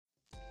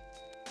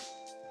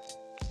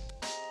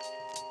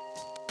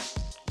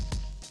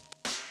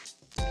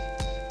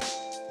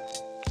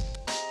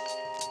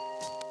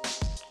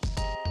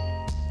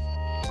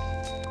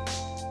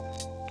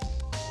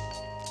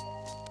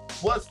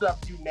What's up,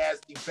 you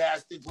nasty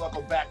bastards?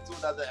 Welcome back to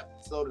another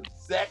episode of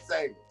Sex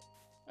Angle.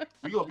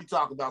 We're going to be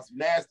talking about some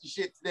nasty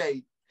shit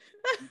today,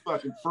 you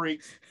fucking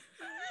freaks.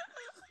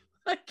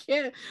 I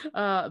can't.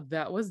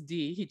 That was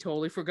D. He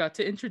totally forgot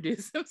to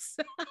introduce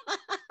himself.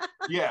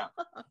 Yeah,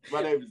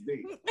 my name is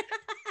D.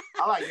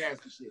 I like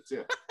nasty shit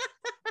too.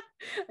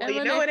 Well,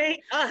 you know it ain't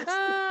us.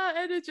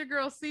 And it's your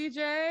girl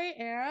CJ,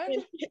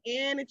 and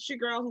it's your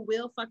girl who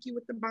will fuck you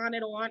with the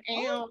bonnet on.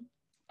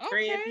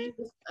 okay.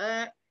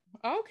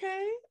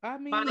 Okay. I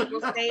mean, bonnet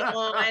will stay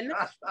on.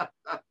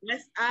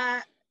 Yes,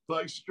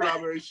 like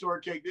strawberry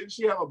shortcake. Didn't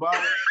she have a bonnet?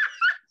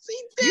 She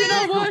did. You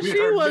know what?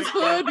 She was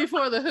hood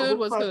before the hood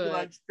was hood.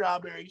 Like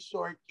strawberry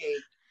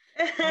shortcake.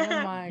 Oh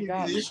my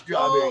god!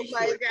 Oh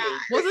my god!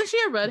 Wasn't she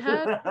a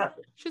redhead?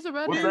 She's a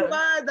redhead.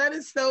 That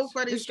is so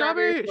funny. Is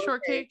strawberry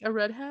shortcake a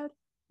redhead?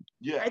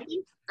 Yeah, I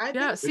think.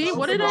 Yeah. See,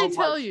 what did I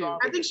tell you?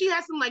 I think she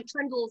has some like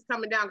trendles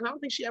coming down because I don't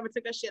think she ever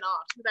took her shit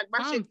off. She's like,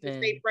 my shit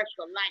stay fresh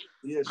for life.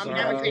 Yeah, I'm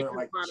never taking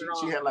like, this bonnet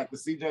off. She had like the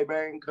CJ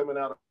bang coming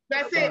out.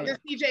 That's it, the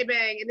CJ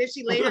bang, and then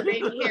she laid her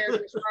baby hair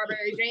with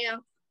strawberry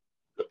jam.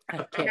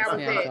 I can't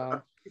stand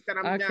y'all.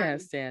 I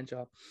can't stand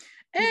y'all.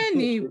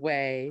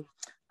 Anyway,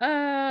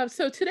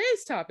 so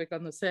today's topic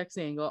on the sex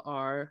angle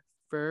are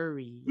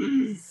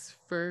furries.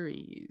 So for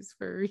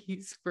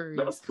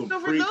those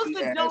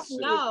that don't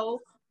know,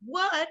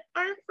 what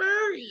are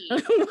furries?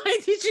 Why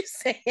did you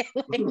say it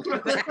like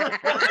that?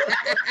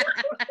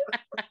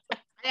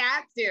 I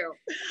have to.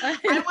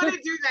 I want to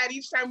do that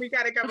each time we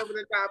gotta come up with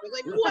a topic.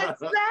 Like,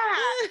 what's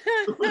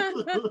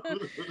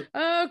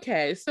that?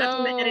 Okay,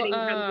 so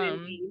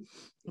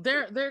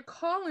they're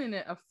calling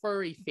it a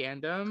furry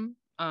fandom.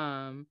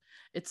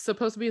 It's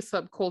supposed to be a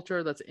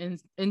subculture that's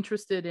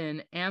interested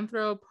in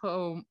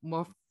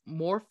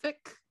anthropomorphic.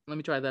 Let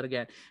me try that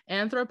again.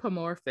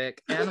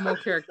 Anthropomorphic animal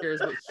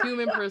characters with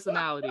human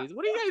personalities.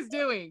 What are you guys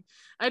doing?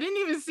 I didn't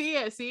even see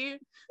it. See,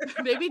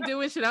 they be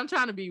doing shit. I'm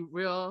trying to be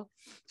real,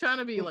 trying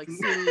to be like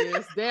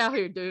serious. They out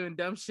here doing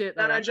dumb shit.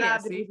 Not our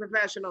job to be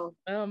professional.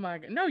 Oh my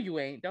god, no, you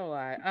ain't. Don't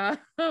lie.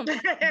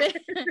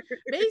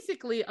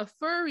 Basically, a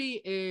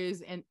furry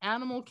is an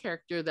animal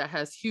character that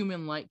has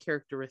human-like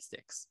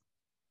characteristics.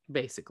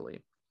 Basically,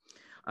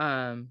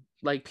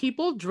 like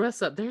people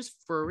dress up. There's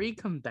furry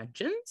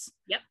conventions.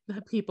 Yep.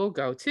 That people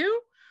go to.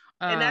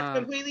 And that's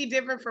completely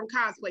different from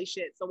cosplay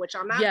shit. So what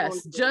y'all not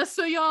yes, just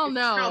so y'all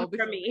know.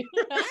 For me.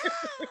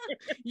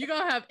 You're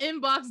gonna have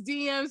inbox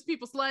DMs,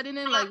 people sliding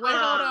in like, wait,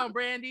 hold on,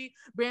 Brandy,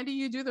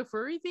 you do the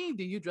furry thing?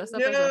 Do you dress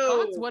up as a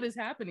fox? What is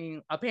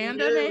happening? A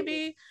panda,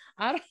 maybe?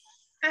 I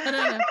don't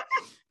know.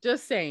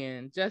 Just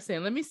saying.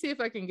 Let me see if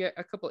I can get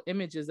a couple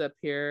images up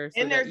here.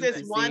 And there's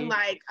this one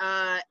like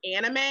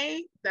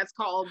anime that's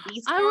called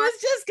Beast. I was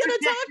just gonna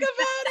talk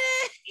about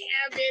it.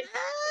 Yeah, bitch.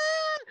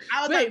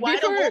 I was like, why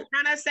the wolf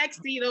kind of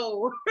sexy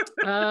though?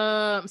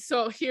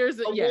 So here's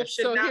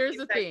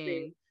the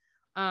thing.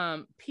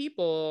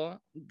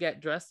 People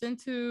get dressed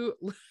into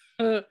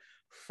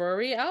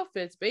furry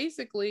outfits.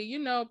 Basically, you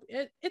know,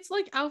 it's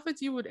like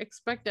outfits you would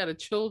expect at a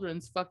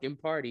children's fucking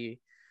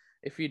party.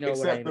 If you know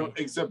what I mean.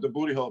 Except the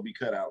booty hole be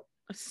cut out.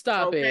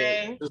 Stop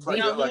it. Like,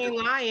 you ain't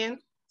lying.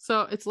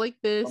 So it's like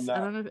this. I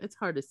don't know if it's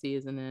hard to see,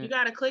 isn't it? You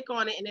gotta click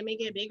on it and then make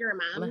it bigger,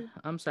 man.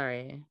 I'm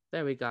sorry.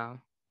 There we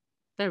go.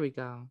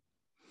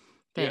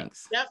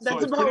 Thanks. Yeah. Yep,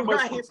 that's about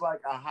right. Looks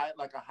like a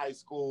high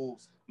school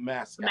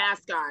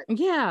mascot.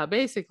 Yeah,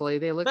 basically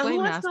they look like mascots. But who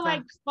wants to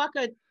like fuck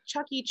a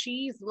Chuck E.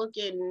 Cheese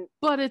looking?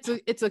 But it's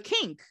a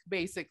kink,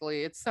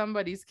 basically. It's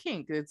somebody's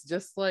kink. It's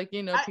just like,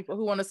 you know, people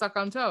who want to suck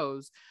on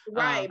toes.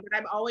 Right, but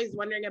I'm always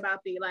wondering about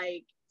the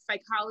like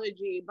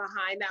psychology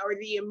behind that, or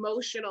the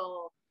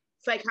emotional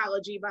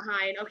psychology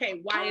behind.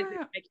 Okay, why is it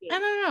a kink? I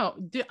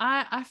don't know.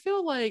 I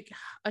feel like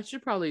I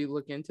should probably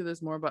look into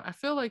this more, but I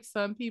feel like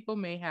some people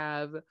may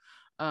have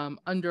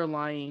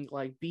underlying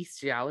like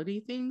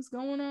bestiality things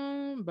going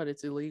on, but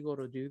it's illegal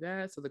to do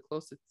that. So the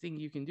closest thing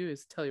you can do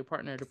is tell your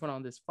partner to put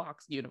on this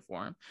fox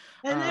uniform.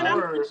 And then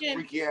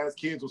freaky ass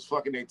kids was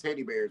fucking their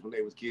teddy bears when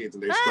they was kids,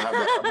 and they still have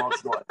that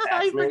emotional attachment.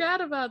 I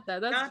forgot about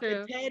that. That's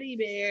true. The teddy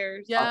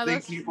bears. Yeah, I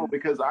think people,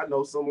 because I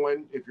know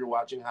someone. If you're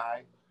watching,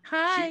 hi.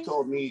 She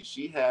told me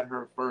she had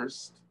her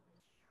first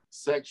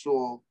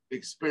sexual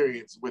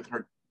experience with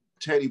her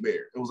teddy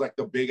bear. It was like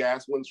the big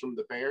ass ones from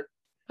the fair.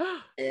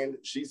 And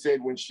she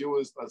said when she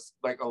was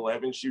like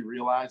 11, she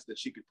realized that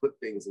she could put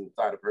things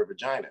inside of her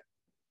vagina.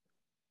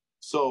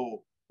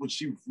 So when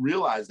she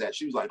realized that,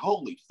 she was like,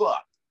 holy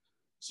fuck.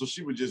 So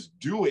she would just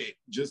do it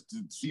just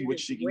to see what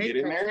she can get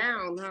in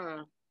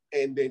there.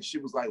 And then she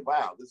was like,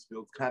 wow, this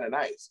feels kind of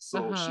nice.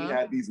 So she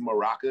had these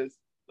maracas,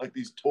 like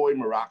these toy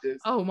maracas.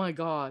 Oh my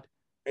God.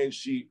 And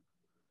she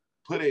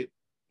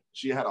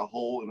had a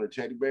hole in her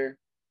teddy bear.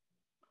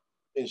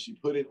 And she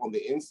put it on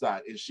the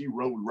inside and she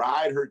would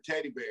ride her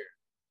teddy bear.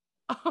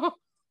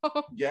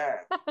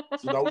 Yeah.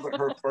 So that was like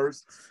her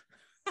first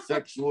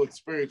sexual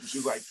experience. When she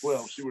was like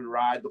 12. She would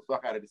ride the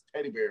fuck out of this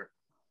teddy bear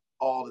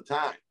all the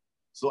time.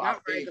 So I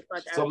think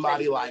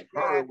somebody like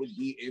her would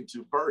be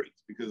into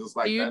furries because it's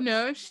like. Do you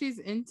know if she's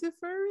into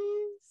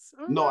furries?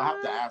 No, I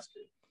have to ask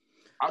her.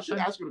 I should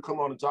ask her to come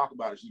on and talk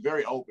about it. She's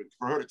very open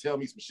for her to tell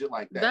me some shit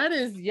like that. That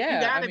is, yeah.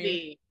 You gotta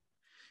be.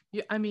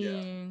 Yeah, I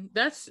mean,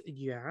 that's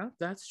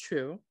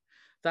true.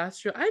 That's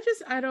true. I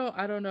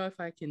don't know if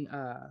I can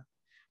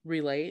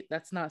relate.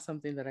 That's not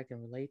something that I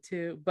can relate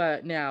to.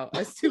 But now,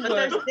 as to but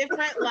there's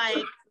different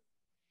like.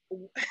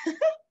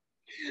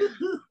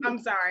 I'm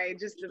sorry,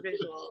 just the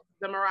visual,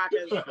 the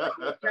maracas.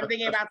 I'm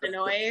thinking about the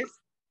noise.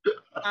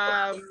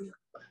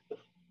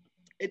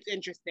 It's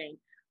interesting.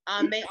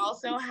 They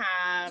also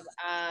have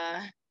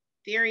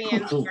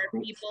Therians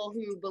are people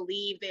who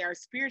believe they are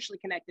spiritually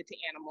connected to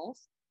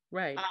animals.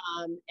 Right.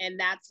 And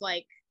that's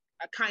like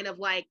a kind of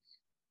like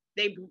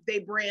they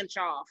branch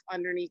off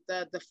underneath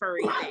the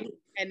furry thing.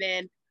 And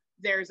then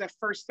there's a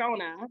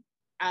fursona,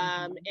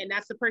 and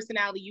that's the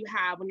personality you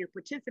have when you're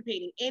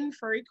participating in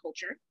furry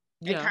culture.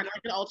 And kind of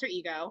like an alter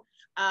ego.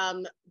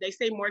 They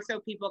say more so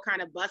people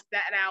kind of bust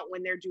that out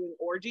when they're doing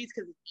orgies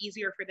because it's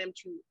easier for them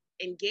to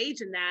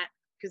engage in that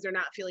because they're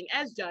not feeling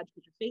as judged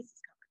because your face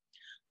is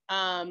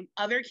covered.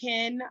 Other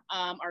kin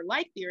are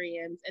like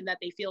Therians in that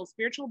they feel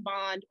spiritual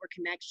bond or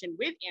connection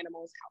with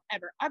animals.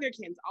 However, other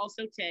kins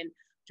also tend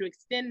to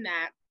extend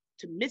that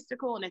to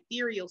mystical and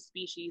ethereal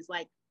species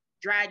like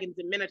dragons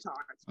and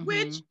minotaurs, which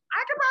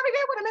I could probably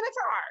get with a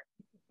minotaur.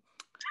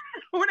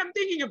 When I'm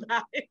thinking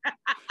about it.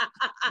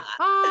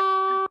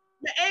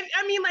 And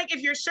I mean, like,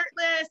 if you're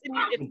shirtless and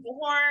it's the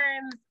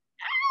horns.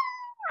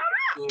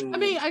 I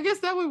mean, I guess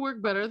that would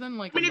work better than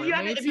like a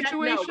mermaid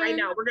situation. No, right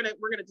now, we're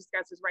gonna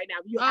discuss this right now.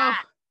 If you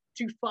have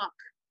to fuck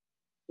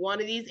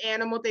one of these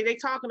animal things they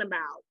talking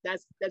about,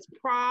 that's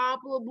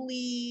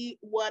probably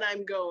what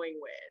I'm going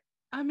with.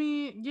 I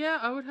mean, yeah,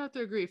 I would have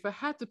to agree. If I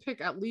had to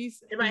pick at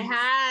least... If I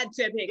had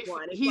to pick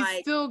one. He's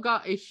like, still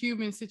got a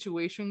human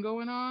situation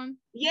going on.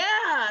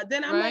 Yeah,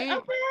 then I'm like,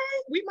 okay,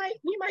 we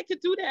might could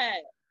do that.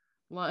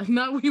 Well,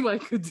 not we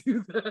might could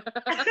do that.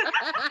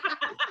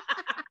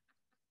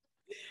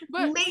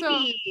 But maybe.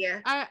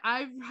 So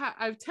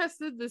I've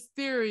tested this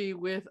theory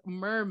with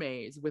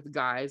mermaids, with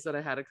guys that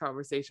I had a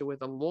conversation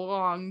with a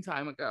long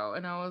time ago,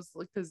 and I was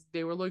like, because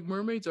they were like,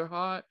 mermaids are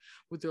hot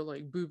with their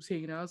like boobs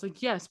hanging out. I was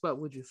like, yes, but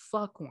would you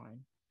fuck one?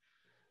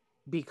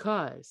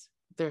 Because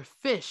they're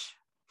fish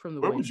from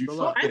the waist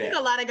below. I think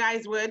a lot of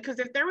guys would, because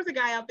if there was a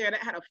guy out there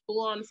that had a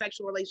full-on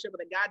sexual relationship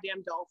with a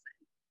goddamn dolphin,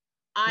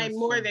 I'm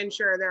more than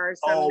sure there are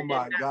some. Oh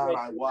my god,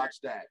 I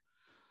watched that.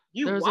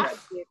 You watched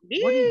it?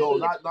 No,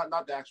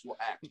 not the actual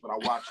act, but I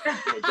watched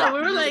it. So we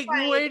were like,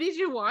 where did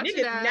you watch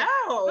it at?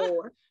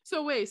 No.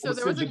 So wait, so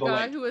there was a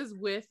guy who was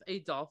with a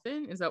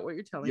dolphin? Is that what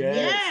you're telling me?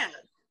 Yeah.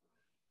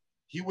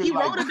 He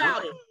wrote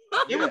about it.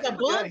 It was a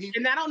book,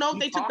 and I don't know if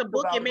they took the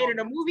book and made it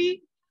a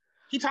movie.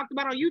 He talked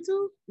about it on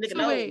YouTube? Nigga,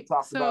 so wait,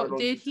 so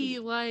did he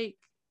like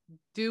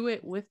do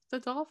it with the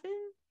dolphin?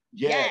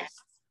 Yes.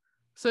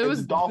 So it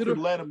was the dolphin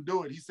let him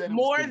do it. He said it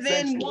more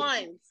than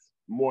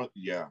once.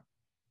 Yeah.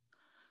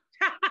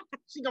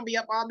 She's gonna be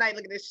up all night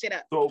looking this shit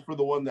up. So for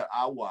the one that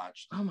I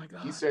watched, oh my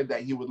god, he said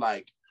that he would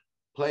like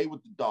play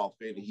with the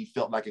dolphin, and he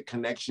felt like a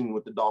connection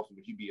with the dolphin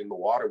when he'd be in the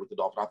water with the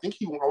dolphin. I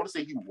want to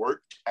say he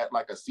worked at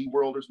like a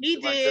SeaWorld or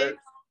something like that.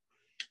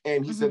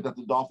 And he said that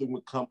the dolphin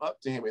would come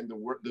up to him, and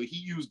he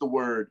used the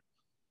word.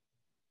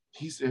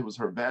 He said it was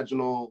her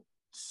vaginal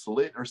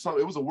slit or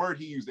something. It was a word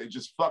he used that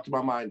just fucked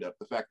my mind up.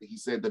 The fact that he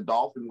said the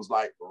dolphin was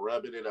like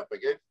rubbing it up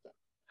against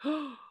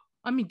them.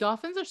 I mean,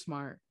 dolphins are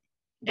smart.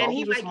 And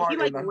he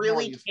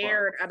really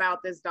cared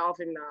about this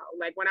dolphin though.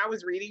 Like when I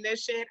was reading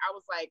this shit, I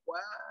was like,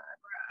 what?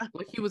 Bruh?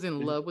 Like he was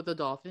in love with the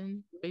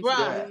dolphin, basically.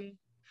 Yeah.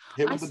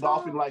 Him and the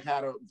dolphin like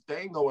had a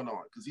thing going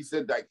on because he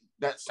said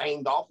that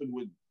same dolphin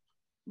would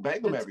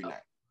bang him every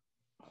night.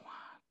 What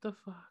the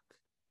fuck?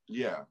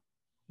 Yeah.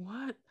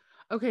 What?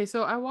 Okay,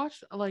 so I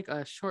watched like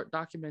a short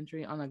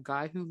documentary on a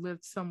guy who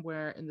lived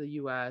somewhere in the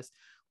US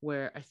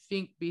where I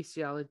think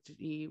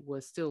bestiality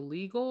was still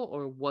legal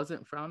or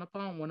wasn't frowned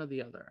upon, one or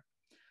the other.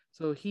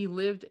 So he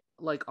lived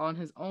like on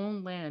his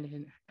own land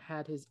and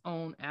had his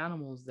own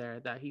animals there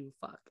that he would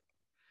fuck.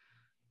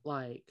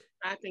 Like,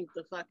 I think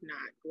the fuck not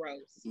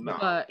gross. No.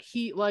 But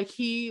he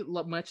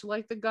much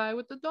like the guy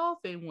with the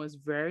dolphin was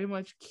very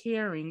much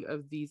caring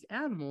of these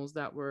animals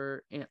that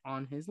were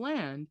on his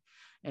land.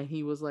 And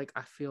he was like,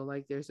 I feel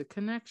like there's a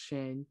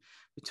connection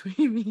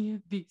between me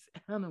and these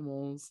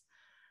animals.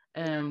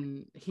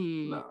 And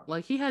he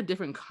had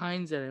different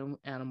kinds of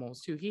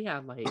animals too. He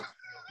had like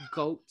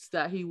goats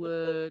that he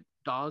would,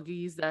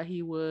 doggies that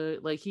he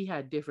would, like he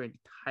had different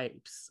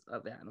types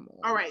of animals.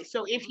 All right,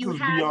 so if you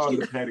had to,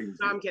 no,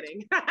 I'm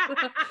kidding.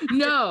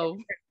 No,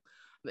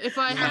 if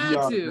I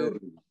had to,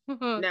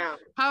 no.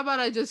 How about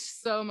I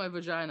just sew my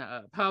vagina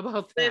up? How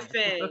about that?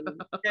 Listen,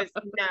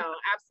 no,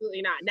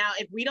 absolutely not. Now,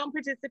 if we don't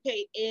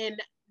participate in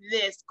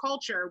this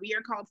culture, we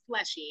are called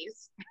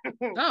fleshies.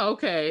 Oh,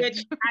 okay.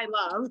 Which I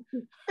love.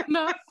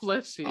 Not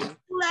fleshy.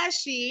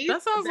 Fleshies.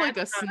 That sounds like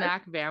a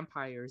snack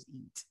vampires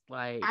eat.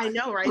 Like I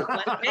know, right?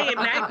 Hey, it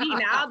might be.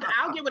 Now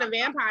I'll get with a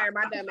vampire,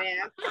 my dumb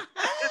ass.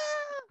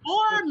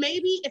 Or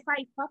maybe if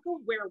I fuck a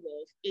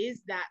werewolf,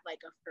 is that like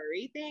a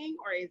furry thing,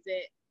 or is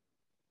it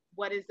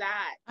What is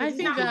that? I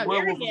think that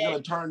werewolf was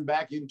gonna turn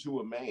back into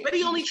a man. But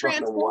he only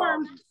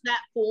transformed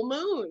that full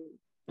moon.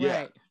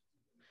 Yeah. Right.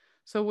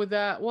 So would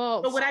that?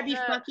 Well, but would I be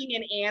fucking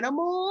an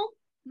animal?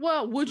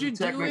 Well, would you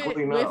do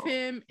it with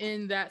him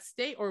in that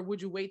state, or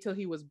would you wait till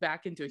he was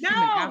back into a human?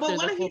 No, but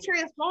what if he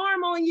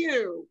transform on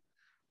you?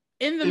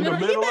 In the middle,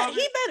 you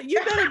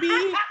better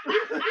be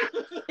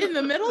in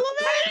the middle of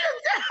it.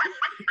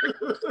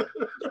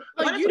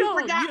 What if you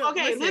forgot?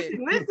 Okay,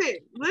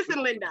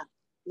 listen, Linda.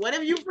 What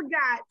if you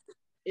forgot?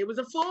 It was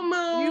a full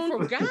moon. You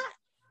forgot.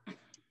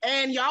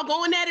 And y'all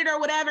going at it or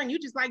whatever, and you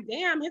just like,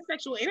 damn, his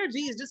sexual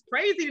energy is just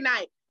crazy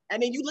tonight.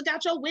 And then you look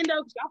out your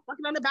window because y'all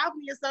fucking on the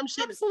balcony or some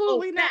shit.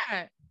 Absolutely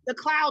not. The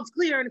cloud's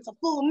clear and it's a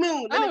full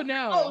moon. Oh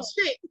no! Oh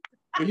shit!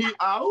 And he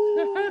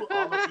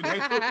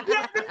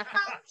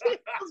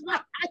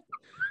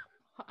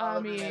I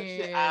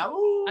mean,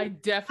 I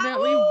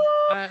definitely.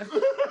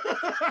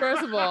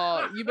 First of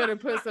all, you better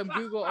put some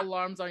Google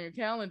alarms on your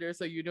calendar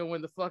so you know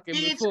when the fucking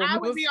full moon. I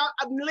would be on.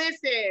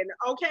 Listen,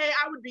 okay,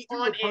 I would be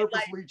on it.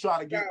 Purposely try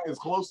to get as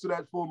close to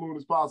that full moon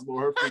as possible.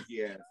 Her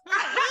freaky ass.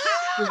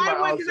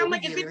 I would, because I'm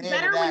like, if it's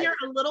better when you're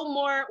a little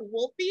more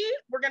wolfy,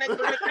 we're gonna cut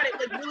it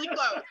like really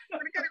close. We're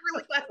gonna cut it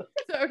really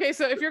close.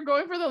 So if you're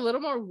going for the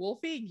little more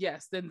wolfy,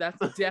 yes, then that's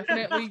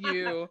definitely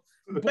you.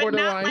 But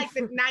not like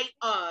the night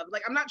of.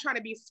 Like, I'm not trying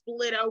to be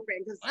split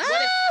open because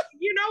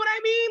you know what I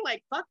mean?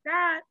 Like, fuck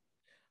that.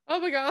 Oh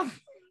my god.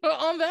 Well,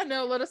 on that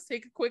note, let us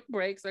take a quick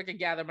break so I can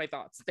gather my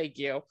thoughts. Thank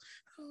you.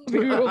 We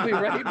will be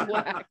right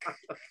back.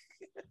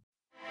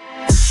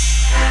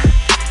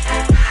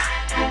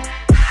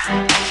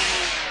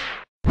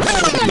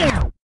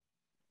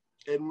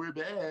 And we're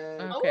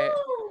back. Okay.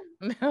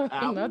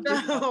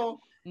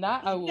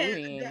 Not a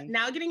wooing.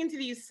 Now getting into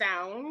these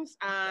sounds.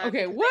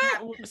 Okay,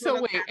 what?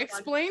 So wait,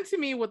 explain to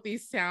me what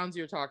these sounds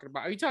you're talking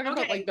about. Are you talking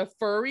about like the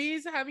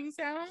furries having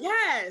sounds?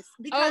 Yes.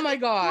 Oh my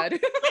god.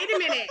 Wait a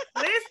minute.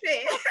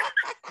 Listen.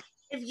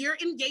 If you're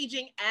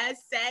engaging as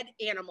said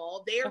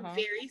animal, they are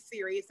very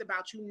serious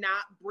about you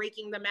not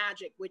breaking the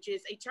magic, which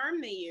is a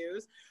term they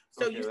use.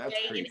 So you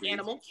stay an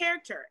animal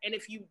character. And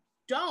if you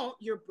don't,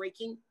 you're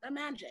breaking the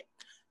magic.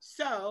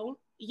 So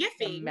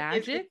yiffing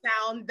is the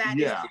sound that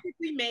is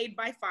typically made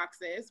by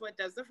foxes. What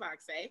does the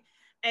fox say?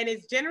 And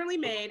it's generally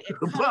made if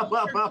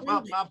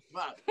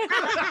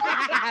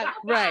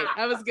right.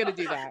 I was gonna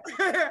do that.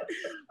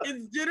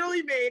 It's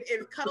generally made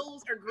if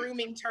cuddles or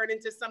grooming turn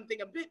into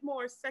something a bit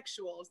more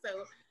sexual.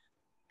 So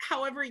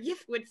however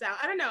yiff would sound,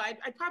 I don't know.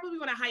 I'd probably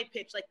want a high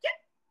pitch, like yip.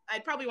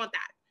 I'd probably want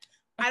that.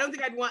 I don't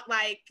think I'd want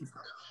like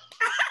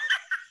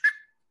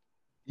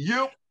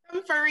yep.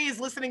 Some furries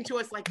listening to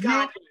us like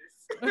God.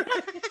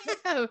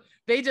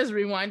 They just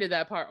rewinded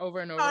that part over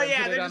and over. Oh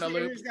yeah, and put it on a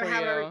loop just gonna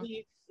have her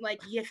be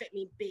like yiff at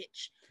me,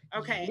 bitch.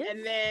 Okay,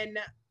 and then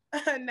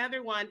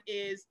another one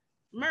is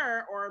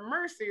Mer or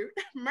Mersuit.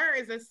 Mer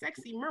is a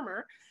sexy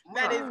murmur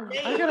that is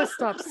made. I gotta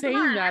stop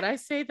saying that. I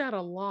say that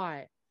a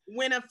lot.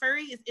 When a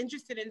furry is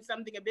interested in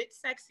something a bit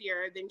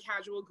sexier than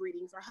casual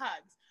greetings or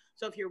hugs.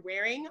 So if you're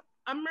wearing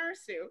a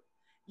Mersuit,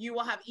 you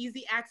will have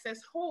easy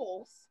access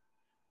holes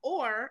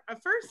or a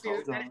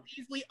fursuit that is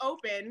easily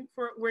open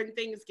for when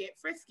things get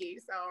frisky.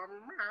 So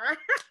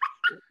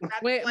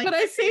wait, like but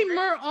I say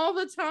mer all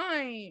the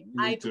time.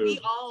 We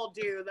all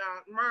do the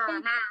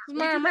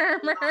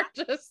mer.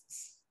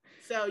 Just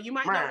so you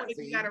might not want to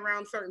do that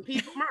around certain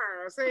people.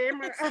 Say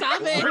mer.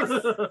 Stop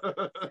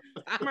it.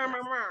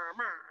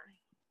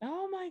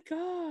 Oh my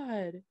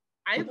god.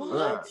 I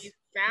love these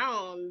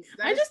sounds.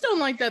 I just don't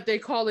like that they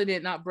call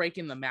it not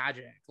breaking the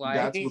magic. Like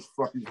that's what's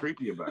fucking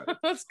creepy about it.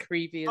 That's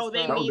creepy. Oh,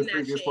 they mean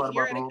that shit.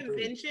 You're at a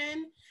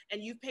convention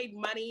and you paid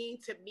money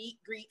to meet,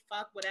 greet,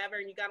 fuck, whatever,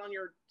 and you got on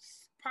your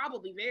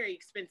probably very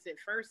expensive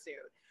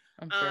fursuit.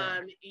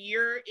 Sure.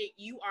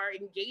 You are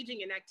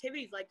engaging in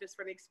activities like this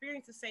for the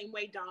experience the same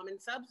way dom and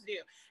subs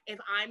do. If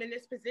I'm in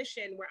this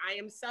position where I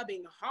am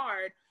subbing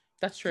hard,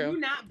 that's true. Do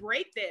not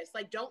break this.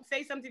 Like, don't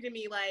say something to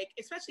me like,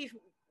 especially if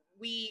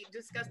we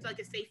discussed like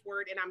a safe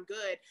word and I'm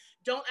good.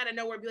 Don't out of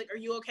nowhere be like, "Are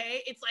you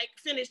okay?" It's like,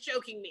 finish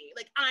choking me.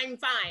 Like, I'm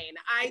fine.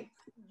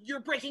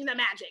 You're breaking the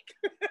magic.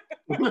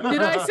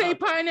 Did I say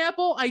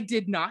pineapple? I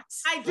did not.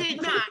 I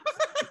did not.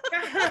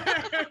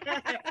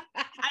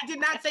 I did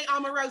not say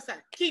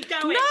Omarosa. Keep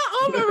going.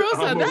 Not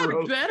Omarosa.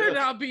 That better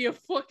not be a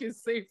fucking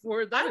safe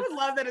word. I would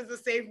love that as a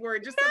safe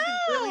word. Just something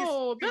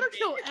really that'll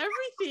kill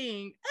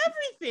everything.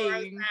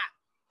 Everything.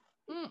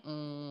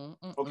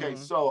 Okay,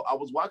 so I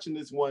was watching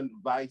this one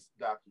Vice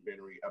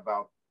documentary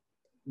about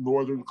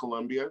Northern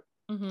Colombia,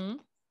 and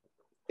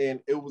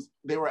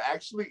they were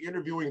actually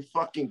interviewing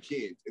fucking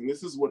kids, and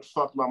this is what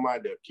fucked my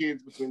mind up.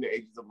 Kids between the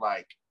ages of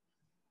like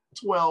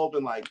 12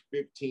 and like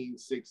 15,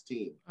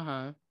 16.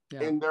 Yeah.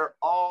 And they're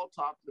all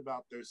talking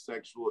about their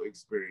sexual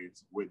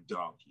experience with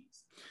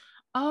donkeys.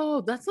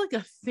 Oh, that's like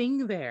a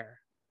thing there.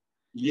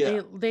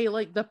 Yeah. They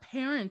like the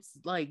parents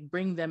like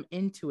bring them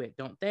into it,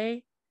 don't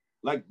they?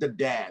 Like the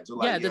dads are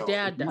like, yeah, the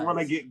dad does. You want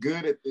to get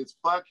good at this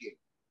fucking,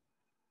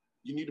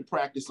 you need to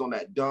practice on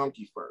that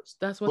donkey first.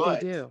 That's what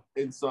they do.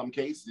 In some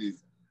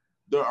cases,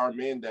 there are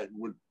men that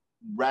would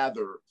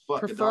rather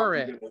prefer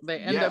it. They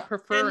end up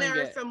preferring it. And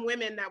there are some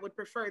women that would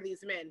prefer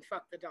these men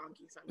fuck the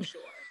donkeys, I'm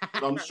sure.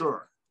 I'm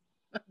sure.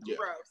 Yeah.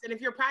 Gross. And if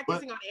you're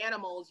practicing on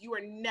animals, you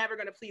are never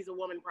going to please a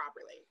woman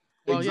properly.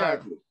 Well,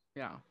 exactly.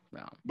 Yeah.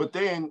 But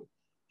then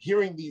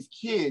hearing these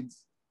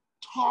kids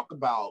talk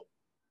about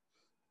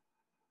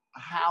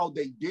how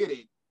they did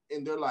it,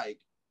 and they're like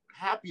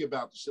happy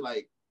about the shit,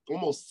 like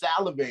almost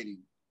salivating.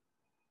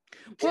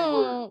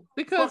 Well,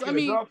 because I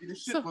mean,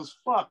 this shit was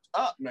fucked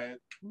up, man.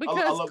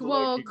 Because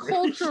culturally,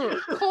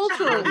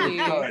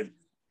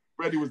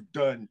 Freddie was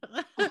done.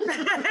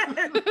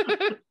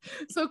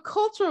 So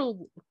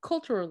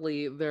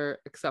culturally, they're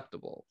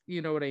acceptable.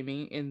 You know what I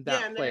mean? In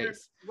that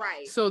place,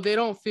 right? So they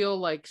don't feel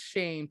like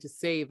shame to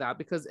say that,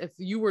 because if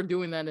you were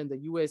doing that in the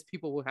U.S.,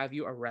 people will have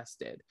you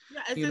arrested.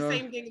 Yeah, it's the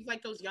same thing as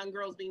like those young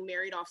girls being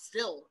married off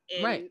still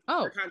in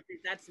other countries.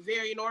 That's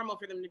very normal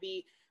for them to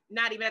be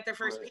not even at their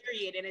first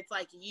period, and it's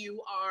like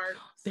you are.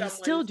 They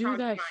still do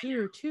that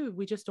here too.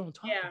 We just don't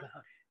talk about it.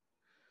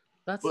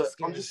 But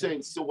I'm just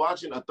saying, so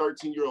watching a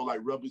 13-year-old like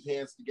rub his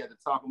hands together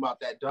talking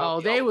about that donkey.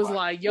 Oh, they was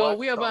like, yo,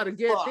 we about to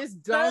get this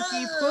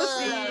donkey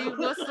pussy.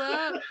 What's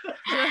up?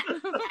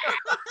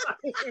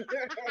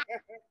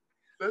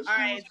 All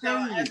right,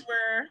 so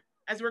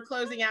as we're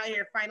closing out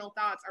here, final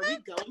thoughts. Are we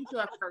going to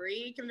a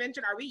furry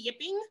convention? Are we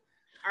yipping?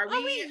 Are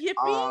we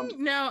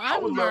yipping? No,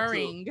 I'm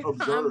murring.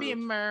 I'm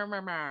being mur.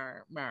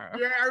 Are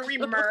we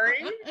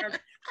murring?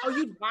 Oh,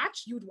 you'd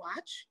watch?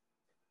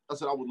 I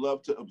said I would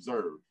love to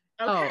observe.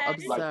 Okay. Oh,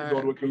 observe. Like to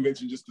go to a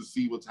convention just to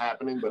see what's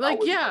happening. But like,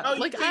 you're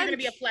gonna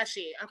be a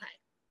fleshy. Okay.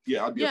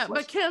 Yeah, I'd be a fleshy.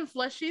 But can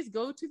fleshies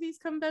go to these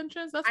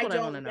conventions? That's what I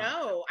want to know.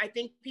 No, I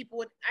think it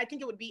would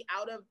be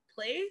out of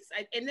place.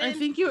 I think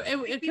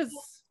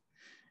because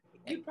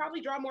you'd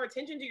probably draw more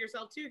attention to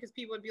yourself too, because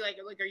people would be like,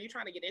 are you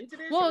trying to get into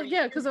this? Well,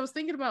 yeah, because I was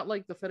thinking about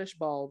like the fetish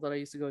ball that I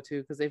used to go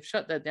to, because they've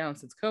shut that down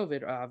since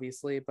COVID,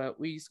 obviously, but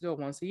we used to go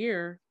once a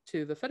year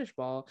to the fetish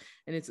ball,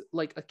 and it's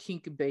like a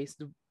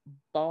kink-based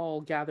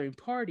ball gathering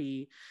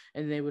party,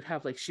 and they would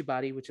have like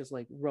shibari, which is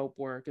like rope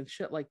work and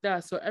shit like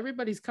that. So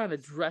everybody's kind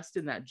of dressed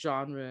in that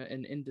genre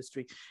and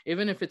industry,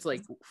 even if it's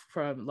like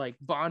from like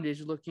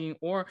bondage looking,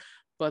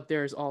 but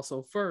there's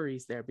also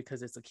furries there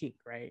because it's a kink,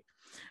 right?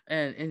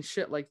 And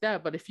shit like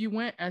that. But if you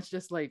went as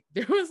just like,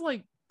 there was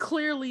like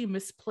clearly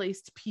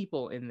misplaced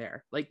people in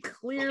there, like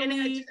clearly. And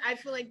I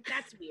feel like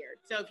that's weird.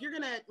 So if you're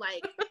gonna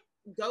like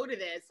go to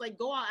this, like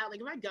go all out.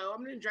 Like if I go,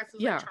 I'm gonna dress as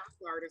like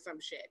Charizard or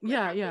some shit.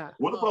 Like,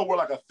 What if I wear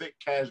like a thick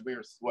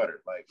cashmere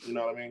sweater? Like, you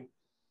know what I mean?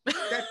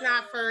 That's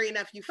not furry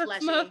enough, you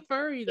fleshy. That's not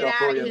furry though.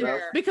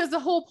 Because the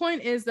whole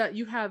point is that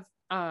you have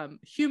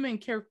human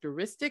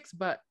characteristics,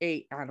 but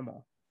a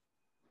animal.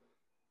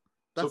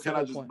 That's so can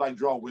I just like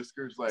draw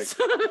whiskers? Like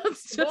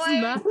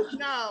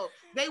no,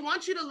 they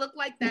want you to look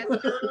like that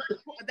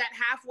that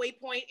halfway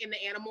point in the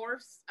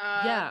Animorphs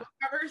book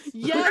covers.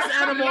 Yes,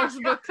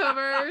 Animorphs book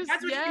covers.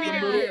 That's what you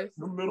need to do.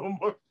 The middle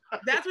morph.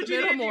 That's what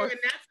you need to do, and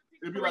that's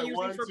it'd be like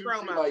 1, 2, 3,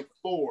 like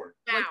 4.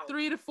 Like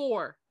 3 to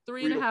 4.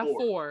 3.5,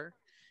 4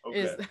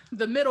 is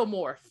the middle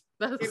morph.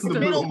 It's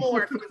the middle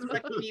morph is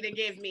what you need to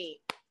give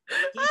me.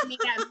 Give me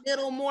that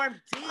middle morph.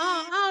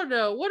 I don't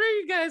know. What are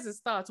you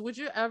guys' thoughts? Would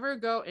you ever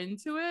go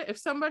into it? If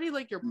somebody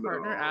like your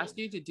partner asked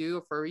you to do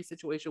a furry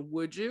situation,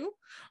 would you?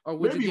 Or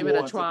would you give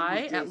it a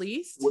try at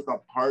least? With a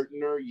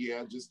partner,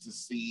 yeah, just to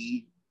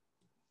see.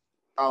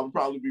 I would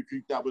probably be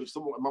creeped out. But if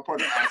my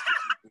partner asked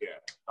me,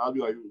 I'll be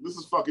like, this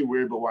is fucking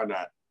weird, but why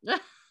not?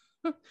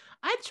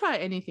 I'd try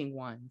anything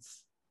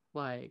once.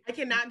 Like, I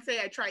cannot say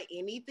I try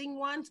anything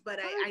once, but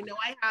I know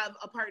I have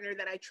a partner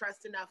that I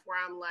trust enough where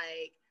I'm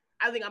like,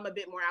 I think I'm a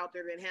bit more out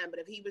there than him, but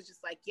if he was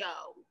just like, yo,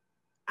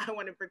 I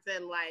want to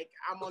pretend like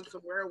I'm on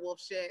some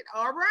werewolf shit.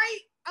 All right,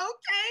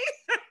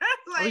 okay.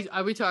 Like,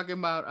 are we talking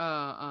about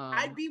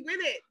I'd be with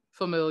it.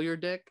 Familiar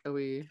dick? Are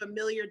we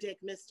familiar dick,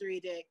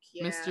 mystery dick?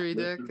 Yeah. Mystery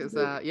dick? Is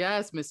that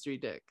yes, mystery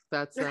dick.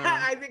 That's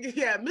I think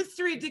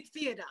mystery dick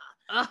theater.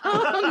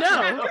 Oh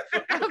no,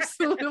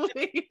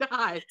 absolutely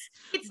not.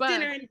 It's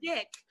dinner and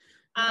dick.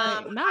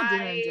 Not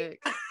dinner and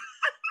dick.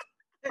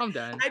 I'm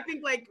done. I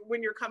think like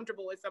when you're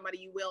comfortable with somebody,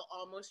 you will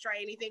almost try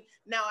anything.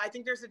 Now, I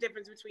think there's a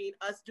difference between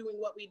us doing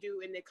what we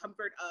do in the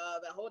comfort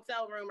of a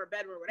hotel room or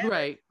bedroom or whatever,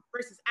 right,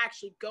 versus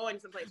actually going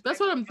someplace. That's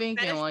what I'm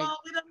thinking. Like,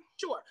 with them,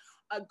 sure,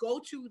 go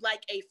to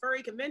like a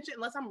furry convention.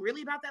 Unless I'm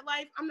really about that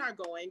life, I'm not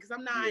going because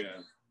I'm not. Yeah.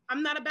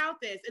 I'm not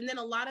about this. And then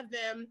a lot of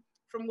them,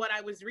 from what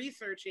I was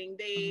researching,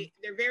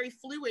 they're very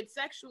fluid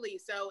sexually.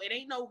 So it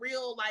ain't no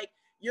real like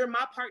you're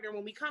my partner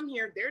when we come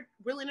here. They're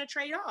willing to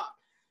trade off.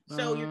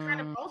 So you're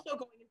kind of also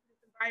going into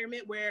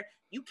environment where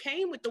you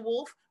came with the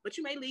wolf, but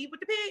you may leave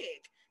with the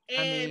pig. And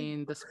I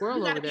mean, the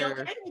squirrel over there.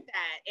 Be okay with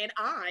that, and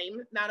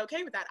I'm not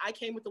okay with that. I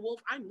came with the wolf.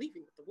 I'm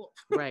leaving with the wolf.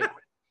 Right.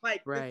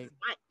 Like right.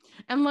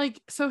 And like,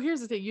 so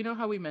here's the thing. You know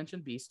how we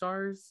mentioned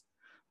Beastars,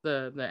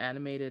 the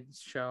animated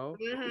show.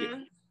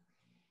 Mm-hmm.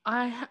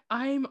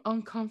 I'm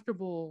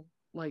uncomfortable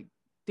like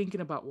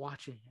thinking about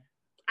watching it.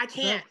 I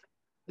can't.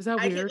 Is that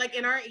weird? I can, like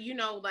in our, you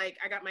know, like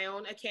I got my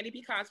own Candy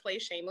Bee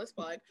cosplay, shameless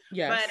plug.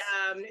 Yes. But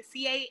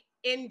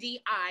CANDI and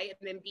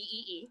then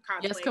BEE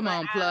cosplay. Yes, come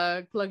on,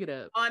 plug it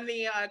up. On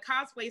the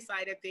cosplay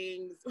side of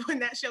things, when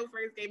that show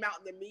first came out,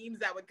 and the memes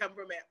that would come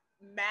from it,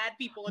 mad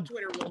people on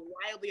Twitter were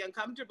wildly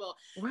uncomfortable.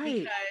 Right.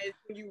 Because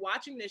when you're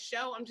watching this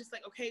show, I'm just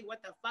like, okay,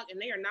 what the fuck? And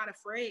they are not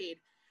afraid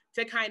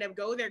to kind of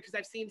go there, because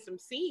I've seen some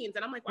scenes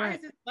and I'm like, why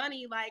is this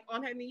bunny like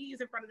on her knees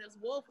in front of this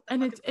wolf?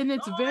 And it's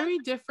very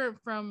different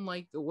from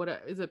like what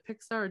is it,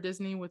 Pixar or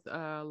Disney with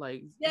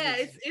like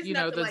it's you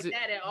know the like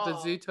that at all. The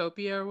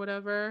Zootopia or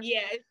whatever.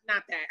 Yeah, it's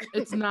not that.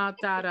 It's not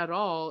that at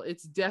all.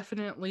 It's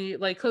definitely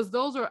like, because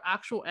those are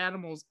actual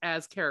animals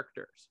as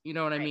characters. You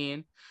know what I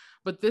mean?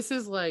 But this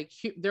is like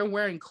they're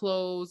wearing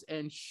clothes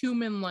and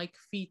human-like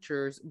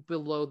features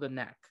below the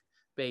neck,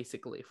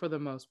 basically, for the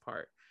most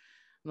part.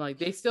 Like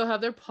they still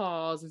have their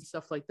paws and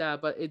stuff like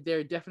that, but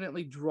they're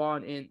definitely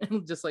drawn in,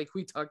 just like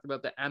we talked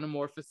about the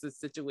anamorphosis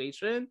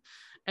situation.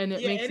 And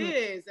it makes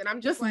is. And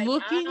I'm just like,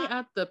 looking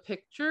at the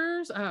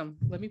pictures.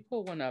 Let me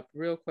pull one up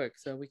real quick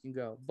so we can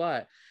go.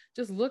 But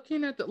just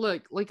looking at the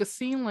like a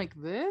scene like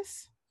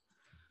this,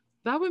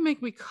 that would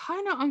make me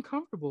kind of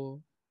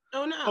uncomfortable.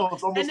 Oh no! Oh,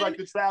 it's almost like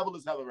the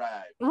travelers have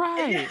arrived.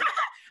 Right.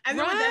 And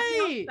then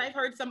I've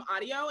heard some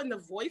audio and the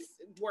voice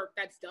work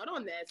that's done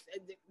on this.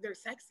 They're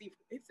sexy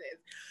voices.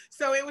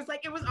 So it was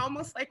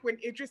almost like when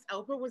Idris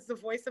Elba was the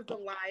voice of the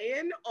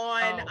lion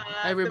on.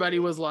 Everybody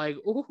was like,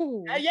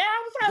 "Ooh!" Yeah,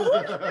 I was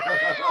like,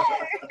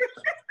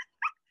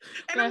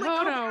 and I'm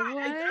like,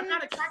 I'm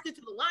not attracted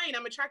to the lion.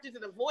 I'm attracted to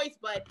the voice,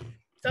 but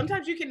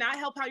sometimes you cannot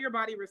help how your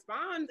body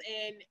responds,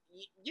 and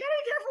you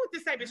gotta be careful with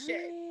this type of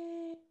shit.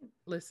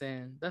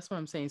 Listen, that's what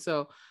I'm saying.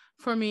 So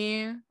for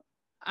me,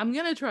 I'm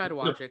gonna try to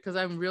watch it because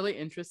I'm really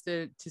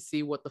interested to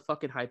see what the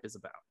fucking hype is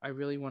about. I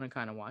really want to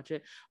kind of watch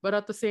it, but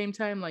at the same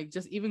time, like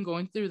just even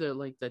going through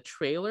the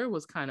trailer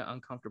was kind of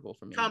uncomfortable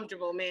for me.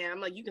 Comfortable, man.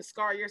 I'm like, you can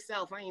scar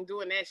yourself. I ain't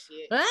doing that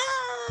shit.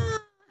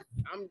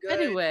 I'm good.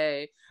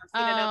 Anyway,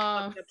 we're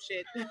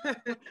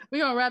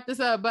gonna wrap this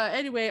up. But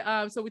anyway,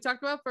 so we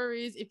talked about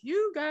furries. If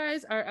you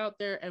guys are out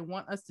there and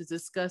want us to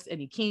discuss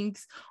any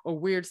kinks or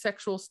weird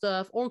sexual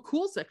stuff or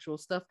cool sexual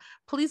stuff,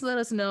 please let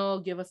us know.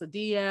 Give us a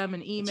DM,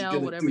 an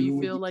email, whatever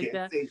you feel like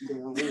that.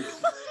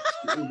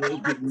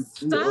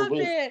 Stop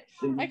it!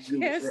 I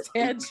can't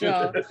stand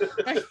y'all.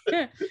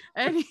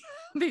 And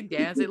they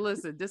dance it.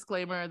 Listen,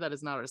 disclaimer: that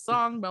is not a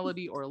song,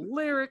 melody, or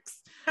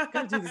lyrics.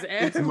 Gotta do this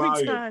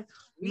every time.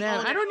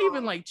 Man, I don't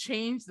even like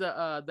change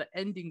the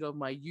ending of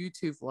my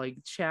YouTube like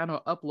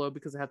channel upload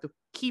because I have to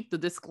keep the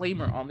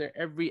disclaimer on there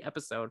every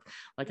episode.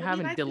 Like I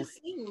haven't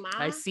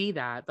I see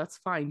that. That's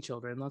fine,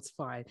 children. That's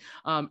fine.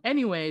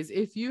 Anyways,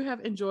 if you have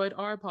enjoyed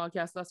our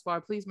podcast thus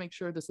far, please make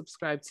sure to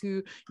subscribe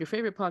to your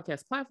favorite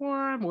podcast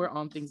platform. We're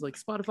on things like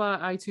Spotify,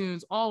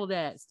 iTunes, all of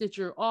that,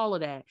 Stitcher, all of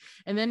that.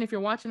 And then if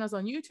you're watching us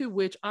on YouTube,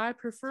 which I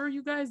prefer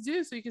you guys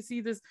do, so you can see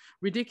this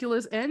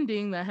ridiculous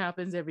ending that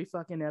happens every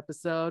fucking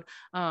episode,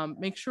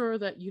 make sure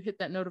that you hit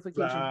that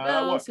notification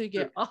bell so you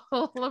get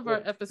all of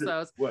our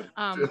episodes.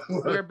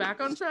 We're back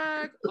on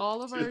track.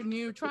 All of our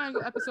new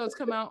Triangle episodes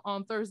come out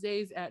on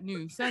Thursdays at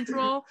noon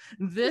Central.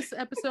 This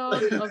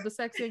episode of The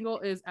Sex Angle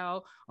is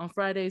out on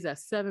Fridays at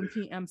 7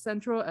 p.m.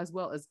 Central, as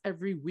well as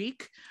every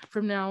week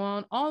from now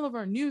on. All of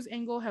our news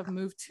angle have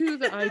moved to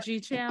the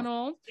IG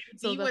channel.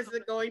 If he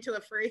wasn't going to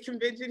a furry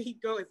convention,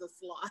 he'd go as a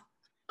sloth.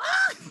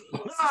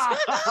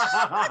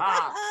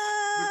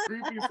 The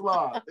creepy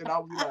sloth, and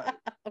I'll be like,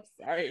 I'm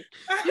sorry.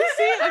 You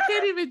see, I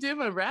can't even do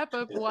my wrap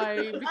up.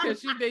 Why?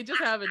 Because they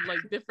just having like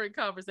different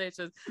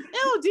conversations.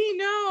 LD,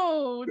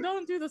 no,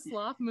 don't do the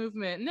sloth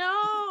movement.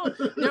 No,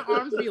 their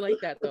arms be like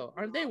that though,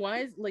 aren't they? Why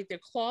is like their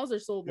claws are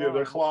so long? Yeah,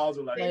 their claws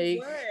are like. I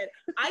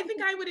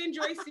think I would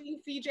enjoy seeing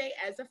CJ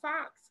as a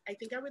fox. I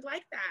think I would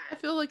like that. I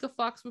feel like a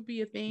fox would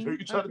be a thing. Are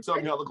you trying to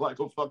tell me I look like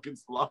a fucking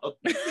sloth?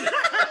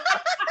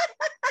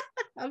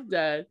 I'm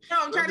dead. No,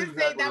 I'm trying to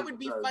say that would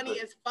be funny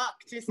as fuck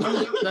to see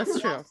you. That's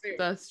true.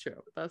 That's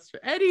true. That's true.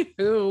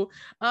 Anywho,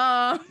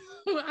 I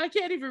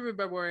can't even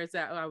remember where it's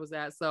at. I was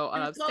at. So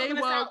stay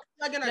woke.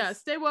 Yeah,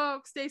 stay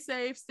woke, stay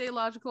safe, stay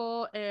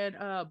logical, and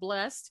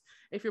blessed.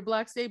 If you're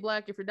black, stay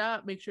black. If you're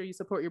not, make sure you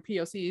support your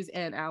POCs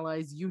and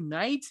allies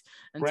unite.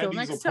 Until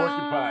next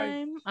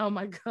time. Oh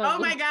my god. Oh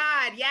my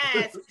god.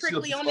 Yes.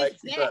 Prickly on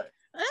his neck.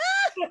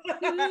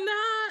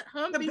 Not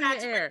humping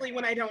the air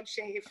when I don't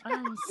shave.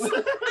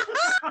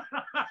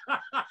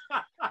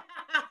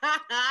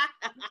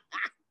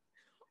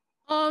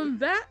 On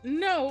that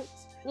note,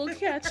 we'll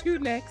catch you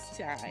next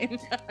time.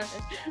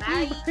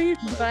 Bye.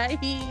 Bye.